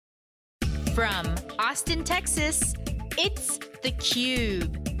From Austin, Texas, it's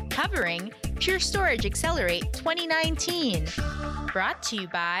theCUBE, covering Pure Storage Accelerate 2019. Brought to you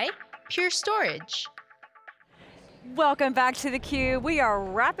by Pure Storage. Welcome back to theCUBE. We are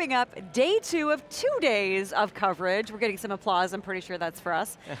wrapping up day 2 of 2 days of coverage. We're getting some applause, I'm pretty sure that's for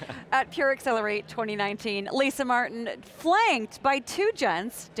us. At Pure Accelerate 2019, Lisa Martin, flanked by 2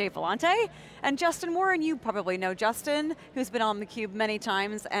 gents, Dave Vellante and Justin Warren. You probably know Justin, who's been on theCUBE many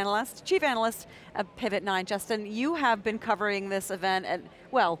times, chief analyst at Pivot 9. Justin, you have been covering this event at,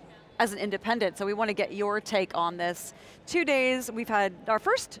 well, as an independent, so we want to get your take on this. 2 days, we've had our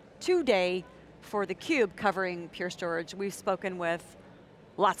first 2-day for theCUBE covering Pure Storage. We've spoken with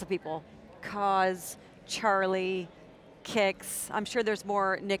lots of people. Cause, Charlie, Kix, I'm sure there's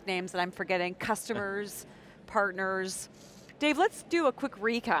more nicknames that I'm forgetting, customers, partners. Dave, let's do a quick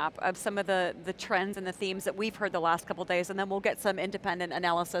recap of some of the trends and the themes that we've heard the last couple days, and then we'll get some independent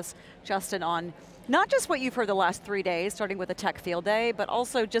analysis, Justin, on not just what you've heard the last 3 days, starting with a tech field day, but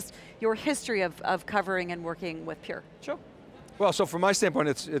also just your history of covering and working with Pure. Sure. Well, so from my standpoint,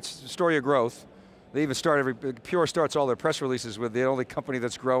 it's a story of growth. They even Pure starts all their press releases with the only company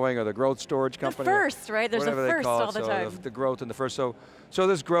that's growing, or the growth storage company. The first, right? There's a first all the time. The growth and the first. So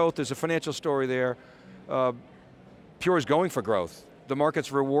there's growth, there's a financial story there. Pure is going for growth. The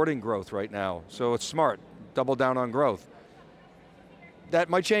market's rewarding growth right now, so it's smart, double down on growth. That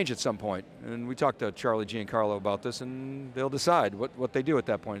might change at some point, and we talked to Charlie Giancarlo about this, and they'll decide what they do at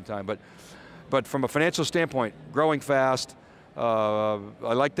that point in time. But from a financial standpoint, growing fast, I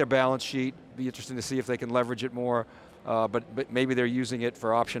like their balance sheet. Be interesting to see if they can leverage it more, but maybe they're using it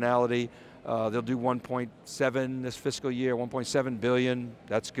for optionality. They'll do 1.7 this fiscal year, 1.7 billion,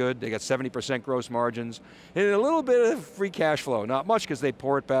 that's good. They got 70% gross margins, and a little bit of free cash flow, not much because they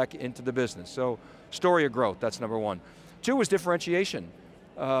pour it back into the business. So, story of growth, that's number 1. 2 is differentiation.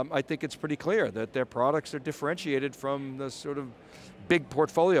 I think it's pretty clear that their products are differentiated from the sort of big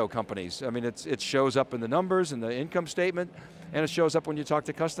portfolio companies. I mean, it shows up in the numbers and the income statement, and it shows up when you talk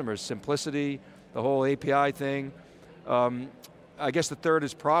to customers. Simplicity, the whole API thing. I guess the 3rd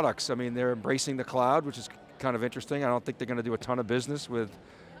is products. I mean, they're embracing the cloud, which is kind of interesting. I don't think they're going to do a ton of business with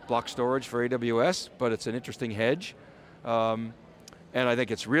block storage for AWS, but it's an interesting hedge. And I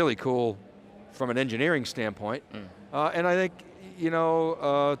think it's really cool from an engineering standpoint. And I think,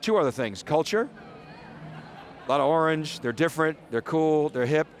 2 other things. Culture, a lot of orange, they're different, they're cool, they're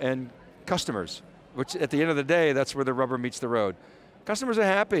hip, and customers, which at the end of the day, that's where the rubber meets the road. Customers are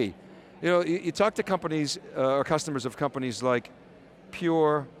happy. You talk to companies, or customers of companies like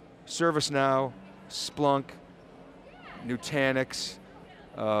Pure, ServiceNow, Splunk, Nutanix,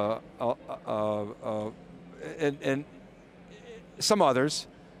 and some others,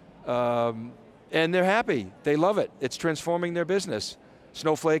 and they're happy, they love it. It's transforming their business.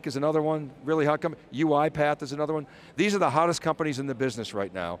 Snowflake is another one, really hot company. UiPath is another one. These are the hottest companies in the business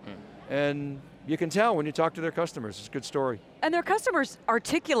right now. And you can tell when you talk to their customers, it's a good story. And their customers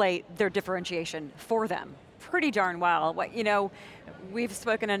articulate their differentiation for them pretty darn well. We've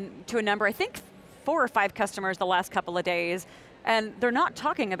spoken to a number, I think 4 or 5 customers the last couple of days, and they're not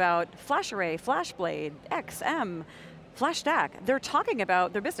talking about FlashArray, FlashBlade, XM, FlashStack. They're talking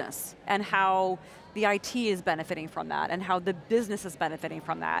about their business and how the IT is benefiting from that and how the business is benefiting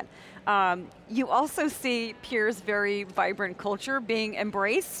from that. You also see Pure's very vibrant culture being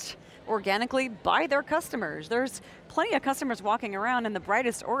embraced organically by their customers. There's plenty of customers walking around in the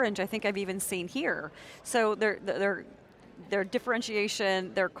brightest orange I think I've even seen here. So their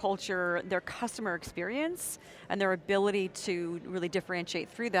differentiation, their culture, their customer experience, and their ability to really differentiate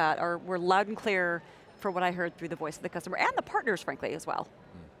through that were loud and clear for what I heard through the voice of the customer, and the partners, frankly, as well.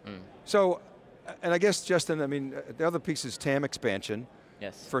 So, and I guess, Justin, I mean, the other piece is TAM expansion.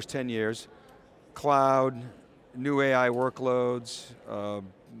 Yes. First 10 years. Cloud, new AI workloads,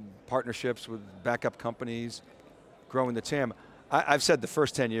 partnerships with backup companies, growing the TAM. I've said the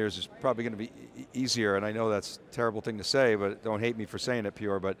first 10 years is probably going to be easier, and I know that's a terrible thing to say, but don't hate me for saying it,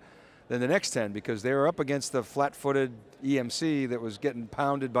 Pure, but then the next 10, because they were up against the flat-footed EMC that was getting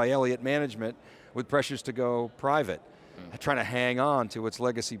pounded by Elliott management with pressures to go private, trying to hang on to its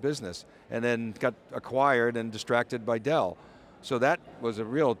legacy business, and then got acquired and distracted by Dell. So that was a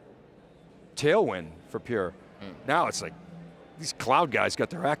real tailwind for Pure. Now it's like, these cloud guys got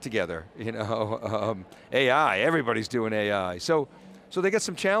their act together, AI, everybody's doing AI. So they got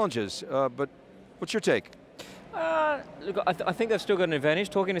some challenges, but what's your take? Look, I think they've still got an advantage.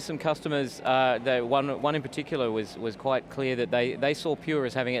 Talking to some customers, one in particular was quite clear that they saw Pure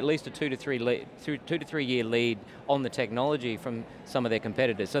as having at least a 2 to 3 year lead on the technology from some of their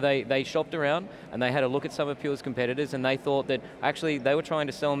competitors. So they shopped around and they had a look at some of Pure's competitors and they thought that actually they were trying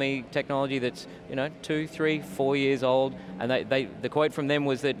to sell me technology that's 2, 3, 4 years old, and the quote from them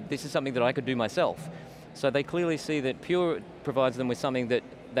was that this is something that I could do myself. So they clearly see that Pure provides them with something that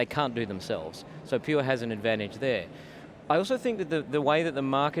they can't do themselves. So Pure has an advantage there. I also think that the way that the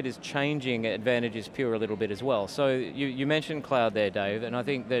market is changing advantages Pure a little bit as well. So you mentioned cloud there, Dave, and I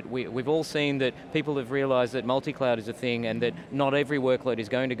think that we've all seen that people have realized that multi-cloud is a thing and that not every workload is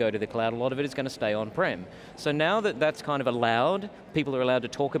going to go to the cloud, a lot of it is going to stay on-prem. So now that that's kind of allowed, people are allowed to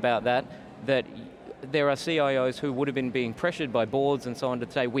talk about that there are CIOs who would have been being pressured by boards and so on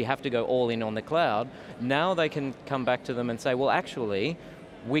to say, we have to go all in on the cloud. Now they can come back to them and say, well actually,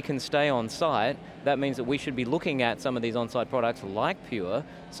 we can stay on site. That means that we should be looking at some of these on-site products like Pure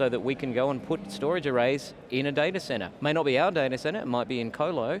so that we can go and put storage arrays in a data center. May not be our data center, it might be in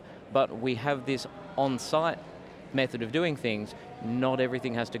colo, but we have this on-site method of doing things. Not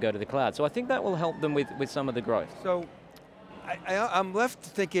everything has to go to the cloud. So I think that will help them with some of the growth. So I'm left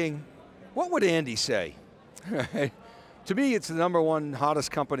thinking, what would Andy say? To me, it's the #1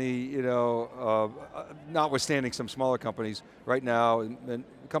 hottest company, notwithstanding some smaller companies right now, and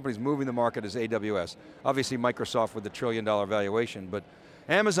companies moving the market is AWS. Obviously Microsoft with the $1 trillion valuation, but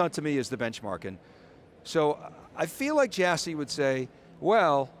Amazon to me is the benchmark. And so I feel like Jassy would say,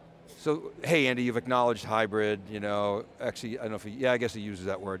 well, so hey Andy, you've acknowledged hybrid, actually, I don't know if I guess he uses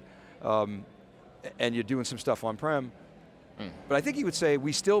that word, and you're doing some stuff on-prem. But I think he would say,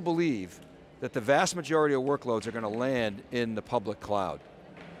 we still believe that the vast majority of workloads are going to land in the public cloud.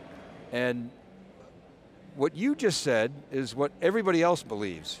 And what you just said is what everybody else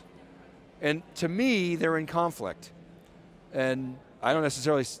believes. And to me, they're in conflict. And I don't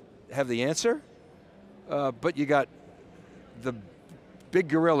necessarily have the answer, but you got the big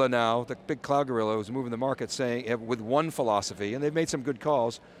gorilla now, the big cloud gorilla who's moving the market saying, with one philosophy, and they've made some good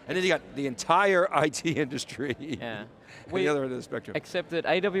calls, and then you got the entire IT industry. Yeah. The other end of the spectrum. Except that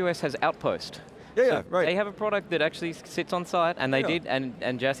AWS has Outpost. Yeah, right. They have a product that actually sits on site, and they did,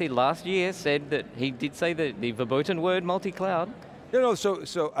 and Jassy last year said that he did say the verboten word multi-cloud.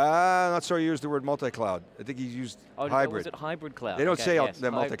 So I'm not sure he used the word multi-cloud. I think he used hybrid. Was it hybrid cloud? They don't say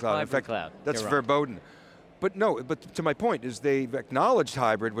the multi-cloud. In fact, cloud. That's verboten. But no, but to my point is they've acknowledged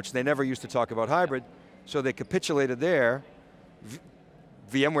hybrid, which they never used to talk about hybrid, so they capitulated there.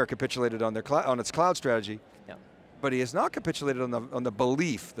 VMware capitulated on its cloud strategy. But he has not capitulated on the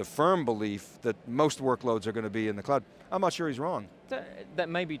belief, the firm belief, that most workloads are going to be in the cloud. I'm not sure he's wrong. That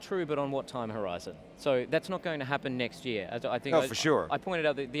may be true, but on what time horizon? So that's not going to happen next year. I think for sure. I pointed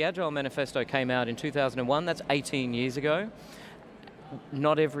out that the Agile Manifesto came out in 2001, that's 18 years ago.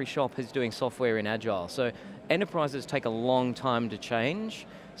 Not every shop is doing software in Agile. So enterprises take a long time to change.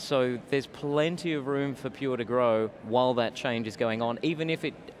 So there's plenty of room for Pure to grow while that change is going on, even if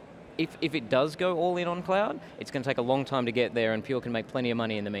it does go all in on cloud, it's going to take a long time to get there and Pure can make plenty of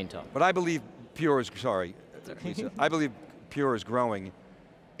money in the meantime. But I believe Pure is, sorry, Lisa, I believe Pure is growing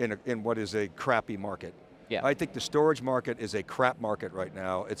in what is a crappy market. Yeah. I think the storage market is a crap market right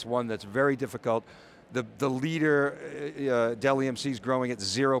now. It's one that's very difficult. The leader, Dell EMC, is growing at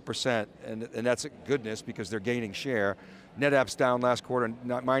 0%, and that's goodness because they're gaining share. NetApp's down last quarter,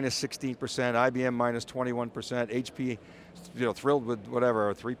 minus 16%, IBM minus 21%, HP, thrilled with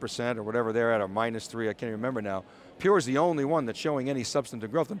whatever, 3% or whatever they're at, or minus 3, I can't remember now. Pure is the only one that's showing any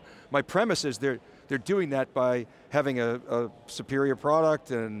substantive growth. And my premise is they're doing that by having a superior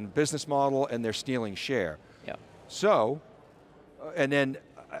product and business model, and they're stealing share. Yeah. So, and then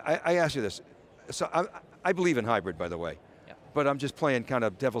I ask you this, so I believe in hybrid, by the way, but I'm just playing kind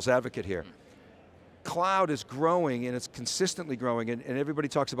of devil's advocate here. Cloud is growing and it's consistently growing, and everybody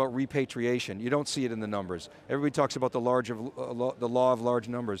talks about repatriation. You don't see it in the numbers. Everybody talks about the law of large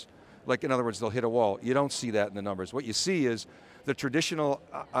numbers. Like, in other words, they'll hit a wall. You don't see that in the numbers. What you see is the traditional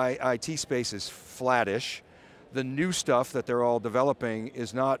IT space is flattish. The new stuff that they're all developing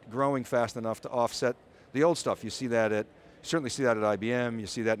is not growing fast enough to offset the old stuff. You see that certainly see that at IBM. You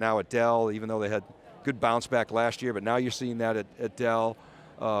see that now at Dell, even though they had good bounce back last year, but now you're seeing that at Dell.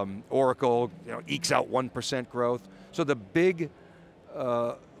 Oracle, ekes out 1% growth. So the big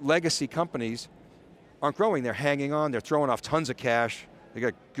legacy companies aren't growing, they're hanging on, they're throwing off tons of cash, they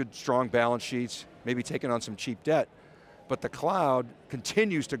got good, strong balance sheets, maybe taking on some cheap debt. But the cloud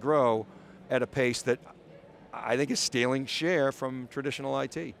continues to grow at a pace that I think is stealing share from traditional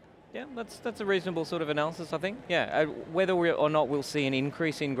IT. Yeah, that's a reasonable sort of analysis, I think. Yeah, whether or not we'll see an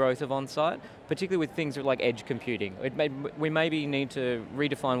increase in growth of on-site, particularly with things like edge computing. We maybe need to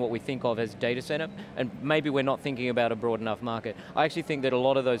redefine what we think of as data center, and maybe we're not thinking about a broad enough market. I actually think that a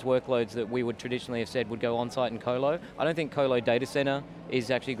lot of those workloads that we would traditionally have said would go on-site and colo, I don't think colo data center is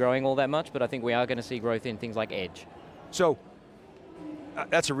actually growing all that much, but I think we are going to see growth in things like edge. So,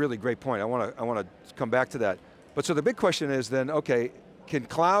 that's a really great point. I want to come back to that. But so the big question is then, okay, can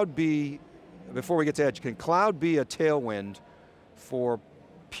cloud be, before we get to edge, can cloud be a tailwind for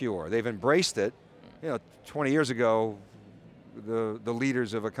Pure? They've embraced it. 20 years ago, the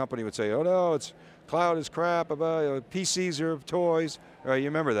leaders of a company would say, oh no, cloud is crap, PCs are toys. You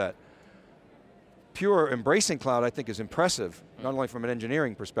remember that. Pure embracing cloud, I think, is impressive, not only from an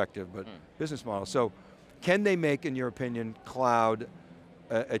engineering perspective, but business model. So, can they make, in your opinion, cloud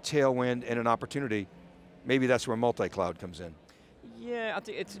a tailwind and an opportunity? Maybe that's where multi-cloud comes in. Yeah, I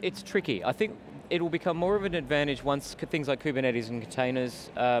think it's tricky. I think it will become more of an advantage once things like Kubernetes and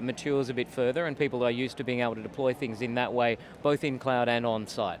containers matures a bit further and people are used to being able to deploy things in that way, both in cloud and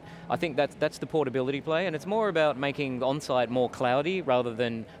on-site. I think that's the portability play, and it's more about making on-site more cloudy rather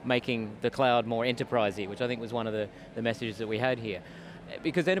than making the cloud more enterprisey, which I think was one of the messages that we had here.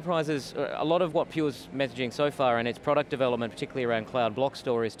 Because enterprises, a lot of what Pure's messaging so far and its product development, particularly around cloud block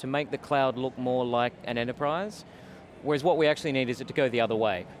store, is to make the cloud look more like an enterprise. Whereas what we actually need is it to go the other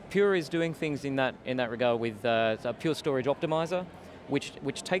way. Pure is doing things in that regard with a Pure Storage Optimizer,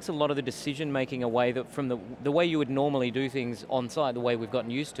 which takes a lot of the decision making away from the way you would normally do things on site, the way we've gotten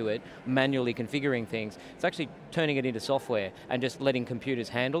used to it, manually configuring things. It's actually turning it into software and just letting computers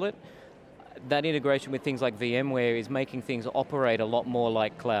handle it. That integration with things like VMware is making things operate a lot more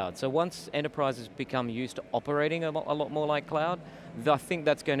like cloud. So once enterprises become used to operating a lot more like cloud, I think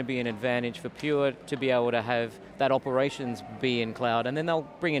that's going to be an advantage for Pure to be able to have that operations be in cloud, and then they'll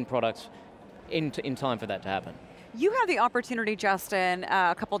bring in products in time for that to happen. You had the opportunity, Justin,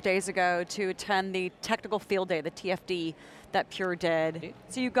 a couple days ago to attend the technical field day, the TFD that Pure did.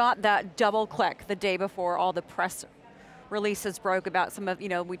 So you got that double click the day before all the press releases broke about some of,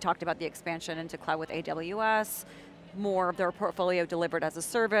 we talked about the expansion into cloud with AWS, more of their portfolio delivered as a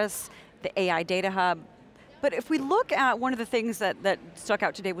service, the AI Data Hub. But if we look at one of the things that stuck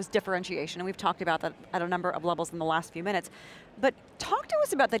out today was differentiation, and we've talked about that at a number of levels in the last few minutes. But talk to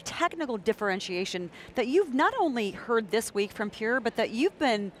us about the technical differentiation that you've not only heard this week from Pure, but that you've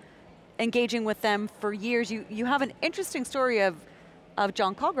been engaging with them for years. You have an interesting story of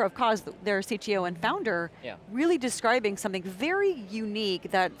John Colgrove, their CTO and founder, really describing something very unique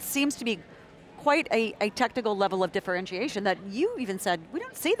that seems to be quite a technical level of differentiation that you even said, we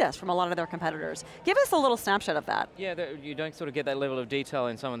don't see this from a lot of their competitors. Give us a little snapshot of that. Yeah, you don't sort of get that level of detail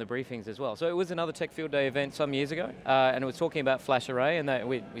in some of the briefings as well. So it was another Tech Field Day event some years ago, and it was talking about flash array, and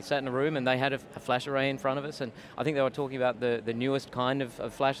we sat in a room and they had a flash array in front of us, and I think they were talking about the newest kind of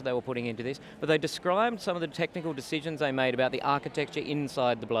flash that they were putting into this, but they described some of the technical decisions they made about the architecture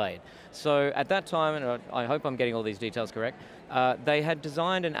inside the blade. So at that time, and I hope I'm getting all these details correct, they had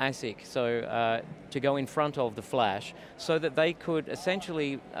designed an ASIC to go in front of the flash so that they could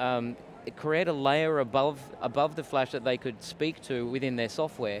essentially create a layer above the flash that they could speak to within their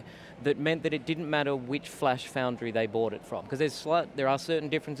software that meant that it didn't matter which flash foundry they bought it from. Because there are certain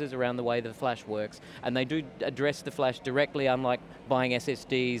differences around the way the flash works, and they do address the flash directly, unlike buying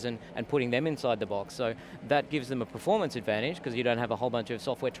SSDs and putting them inside the box. So that gives them a performance advantage because you don't have a whole bunch of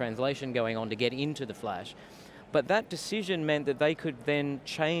software translation going on to get into the flash. But that decision meant that they could then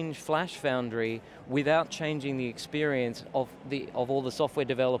change Flash Foundry without changing the experience of all the software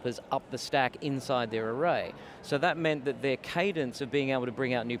developers up the stack inside their array. So that meant that their cadence of being able to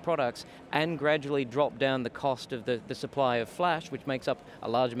bring out new products and gradually drop down the cost of the supply of Flash, which makes up a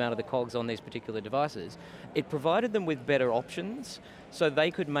large amount of the cogs on these particular devices, it provided them with better options so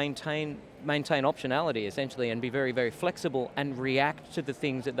they could maintain optionality essentially and be very, very flexible and react to the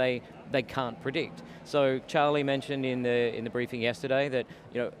things that they can't predict. So Charlie mentioned in the briefing yesterday that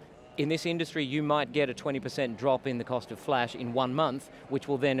in this industry you might get a 20% drop in the cost of flash in 1 month, which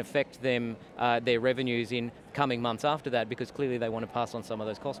will then affect them, their revenues in coming months after that, because clearly they want to pass on some of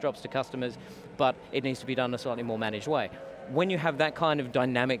those cost drops to customers, but it needs to be done in a slightly more managed way. When you have that kind of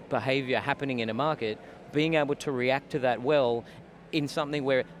dynamic behavior happening in a market, being able to react to that well in something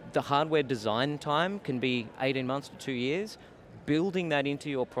where the hardware design time can be 18 months to 2 years, building that into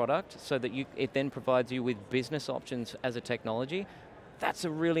your product so that it then provides you with business options as a technology, that's a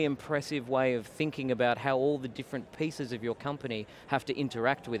really impressive way of thinking about how all the different pieces of your company have to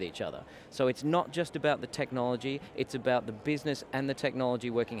interact with each other. So it's not just about the technology, it's about the business and the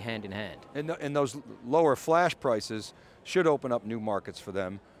technology working hand in hand. And those lower flash prices should open up new markets for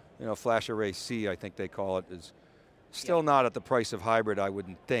them. flash array C, I think they call it, is still not at the price of hybrid, I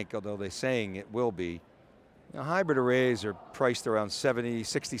wouldn't think, although they're saying it will be. Now, hybrid arrays are priced around 60,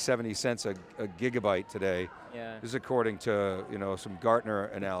 70 cents a gigabyte today. Yeah. This is according to some Gartner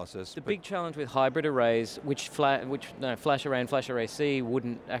analysis. The big challenge with hybrid arrays, which flash array and flash array C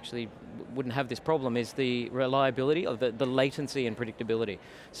wouldn't have this problem, is the reliability of the latency and predictability.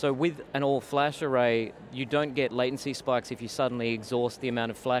 So with an all flash array, you don't get latency spikes if you suddenly exhaust the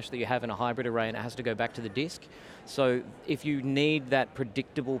amount of flash that you have in a hybrid array and it has to go back to the disk. So if you need that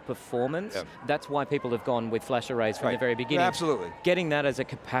predictable performance, that's why people have gone with flash arrays from the very beginning. Yeah, absolutely. Getting that as a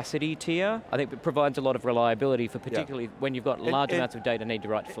capacity tier, I think it provides a lot of reliability for particularly when you've got large amounts of data need to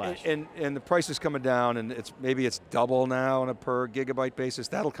write to flash. And the price is coming down, and maybe it's double now on a per gigabyte basis.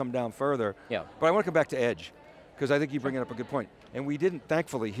 That'll come down further. Yeah. But I want to come back to Edge, because I think you bring up a good point. And we didn't,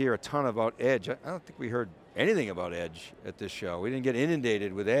 thankfully, hear a ton about Edge. I don't think we heard anything about Edge at this show. We didn't get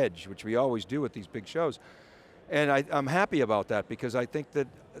inundated with Edge, which we always do at these big shows. And I'm happy about that, because I think that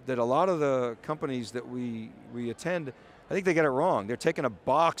a lot of the companies that we attend, I think they get it wrong. They're taking a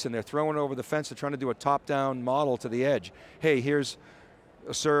box and they're throwing it over the fence. They're trying to do a top-down model to the edge. Hey, here's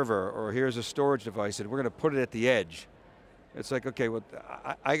a server, or here's a storage device, and we're going to put it at the edge. It's like, okay, well,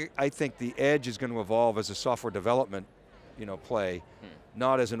 I think the edge is going to evolve as a software development play,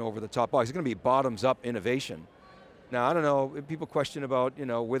 not as an over-the-top box. It's going to be bottoms-up innovation. Now, I don't know, people question about,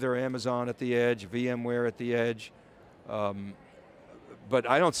 whether Amazon at the edge, VMware at the edge, but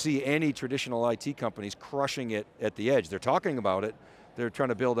I don't see any traditional IT companies crushing it at the edge. They're talking about it, they're trying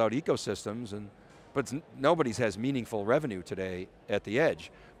to build out ecosystems, but nobody has meaningful revenue today at the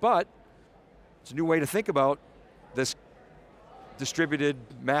edge. But it's a new way to think about this distributed,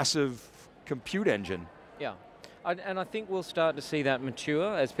 massive compute engine. Yeah. And I think we'll start to see that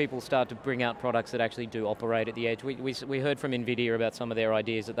mature as people start to bring out products that actually do operate at the edge. We heard from NVIDIA about some of their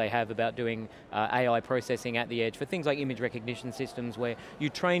ideas that they have about doing AI processing at the edge for things like image recognition systems, where you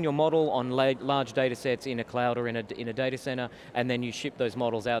train your model on large data sets in a cloud or in a data center, and then you ship those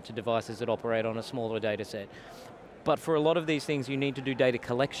models out to devices that operate on a smaller data set. But for a lot of these things, you need to do data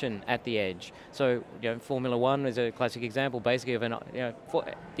collection at the edge. So, Formula One is a classic example, basically, of the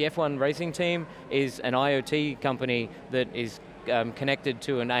F1 racing team is an IoT company that is connected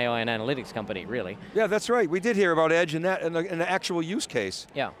to an AI and analytics company, really. Yeah, that's right. We did hear about Edge in the actual use case.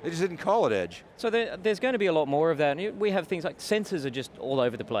 Yeah. They just didn't call it Edge. So there's going to be a lot more of that. We have things like sensors are just all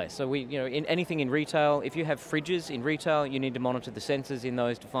over the place. So in anything in retail, if you have fridges in retail, you need to monitor the sensors in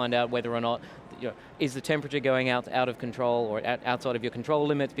those to find out whether or not is the temperature going out of control or outside of your control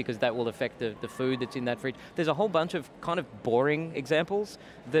limits, because that will affect the food that's in that fridge. There's a whole bunch of kind of boring examples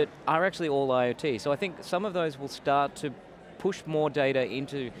that are actually all IoT. So I think some of those will start to push more data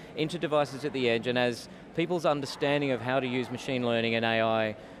into devices at the edge, and as people's understanding of how to use machine learning and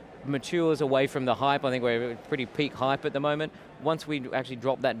AI matures away from the hype, I think we're at pretty peak hype at the moment. Once we actually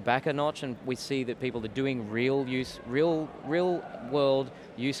drop that back a notch and we see that people are doing real world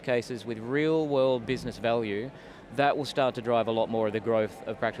use cases with real world business value, that will start to drive a lot more of the growth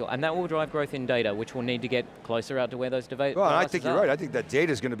of practical, and that will drive growth in data, which will need to get closer out to where those devices are. Well, I think you're right. I think that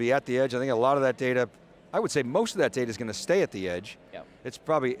data is going to be at the edge. I think a lot of that data, I would say most of that data is going to stay at the edge. Yep.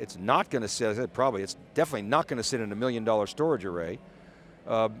 It's not going to sit, it's definitely not going to sit in $1 million storage array.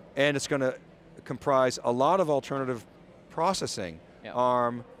 And it's going to comprise a lot of alternative processing, yep.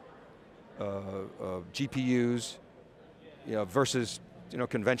 ARM, GPUs, versus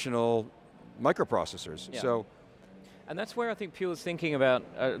conventional microprocessors. Yep. So, and that's where I think Pure's thinking about,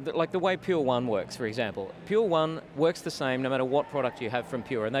 like the way Pure One works, for example. Pure One works the same no matter what product you have from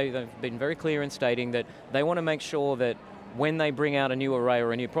Pure, and they've been very clear in stating that they want to make sure that when they bring out a new array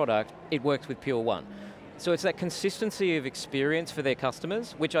or a new product, it works with Pure One. So it's that consistency of experience for their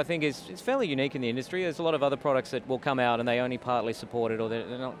customers, which I think is fairly unique in the industry. There's a lot of other products that will come out and they only partly support it, or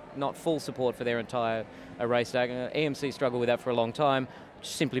they're not full support for their entire array stack. EMC struggled with that for a long time,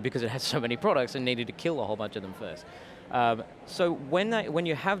 simply because it has so many products and needed to kill a whole bunch of them first. So when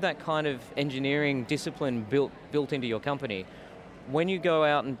you have that kind of engineering discipline built into your company, when you go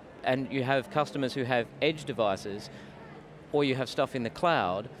out and you have customers who have edge devices, or you have stuff in the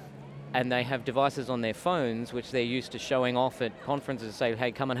cloud, and they have devices on their phones which they're used to showing off at conferences, say, hey,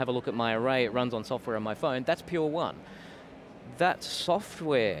 come and have a look at my array, it runs on software on my phone, that's Pure One. That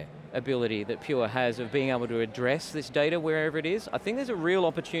software ability that Pure has of being able to address this data wherever it is, I think there's a real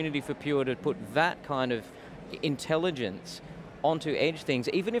opportunity for Pure to put that kind of intelligence onto edge things,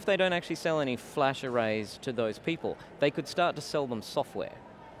 even if they don't actually sell any flash arrays to those people. They could start to sell them software.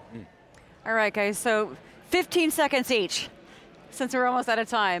 Mm. All right, guys, so 15 seconds each, since we're almost out of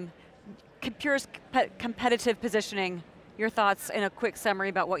time. Pure's competitive positioning Your thoughts in a quick summary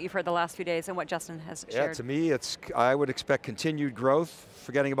about what you've heard the last few days and what Justin has shared. Yeah, to me, I would expect continued growth,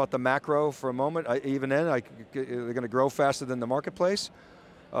 forgetting about the macro for a moment. Even then, they're going to grow faster than the marketplace.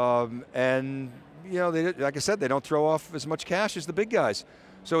 And like I said, they don't throw off as much cash as the big guys.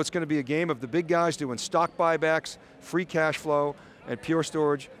 So it's going to be a game of the big guys doing stock buybacks, free cash flow, and Pure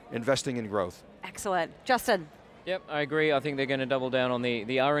Storage investing in growth. Excellent. Justin. Yep, I agree. I think they're going to double down on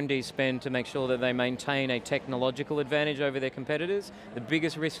the R&D spend to make sure that they maintain a technological advantage over their competitors. The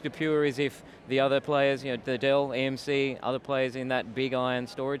biggest risk to Pure is if the other players, the Dell, EMC, other players in that big iron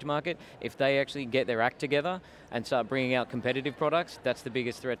storage market, if they actually get their act together and start bringing out competitive products, that's the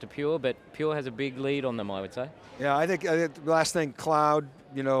biggest threat to Pure, but Pure has a big lead on them, I would say. Yeah, I think the last thing, cloud,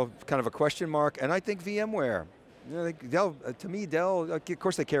 kind of a question mark, and I think VMware. Dell, to me, Dell, of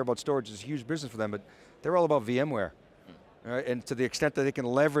course they care about storage, it's a huge business for them, but they're all about VMware. Right? And to the extent that they can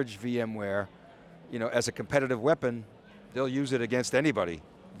leverage VMware, as a competitive weapon, they'll use it against anybody.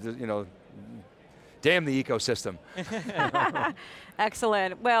 Damn the ecosystem.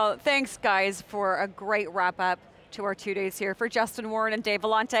 Excellent. Well, thanks guys for a great wrap up to our 2 days here. For Justin Warren and Dave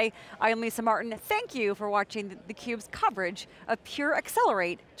Vellante, I'm Lisa Martin. Thank you for watching theCUBE's coverage of Pure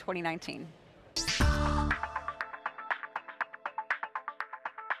Accelerate 2019.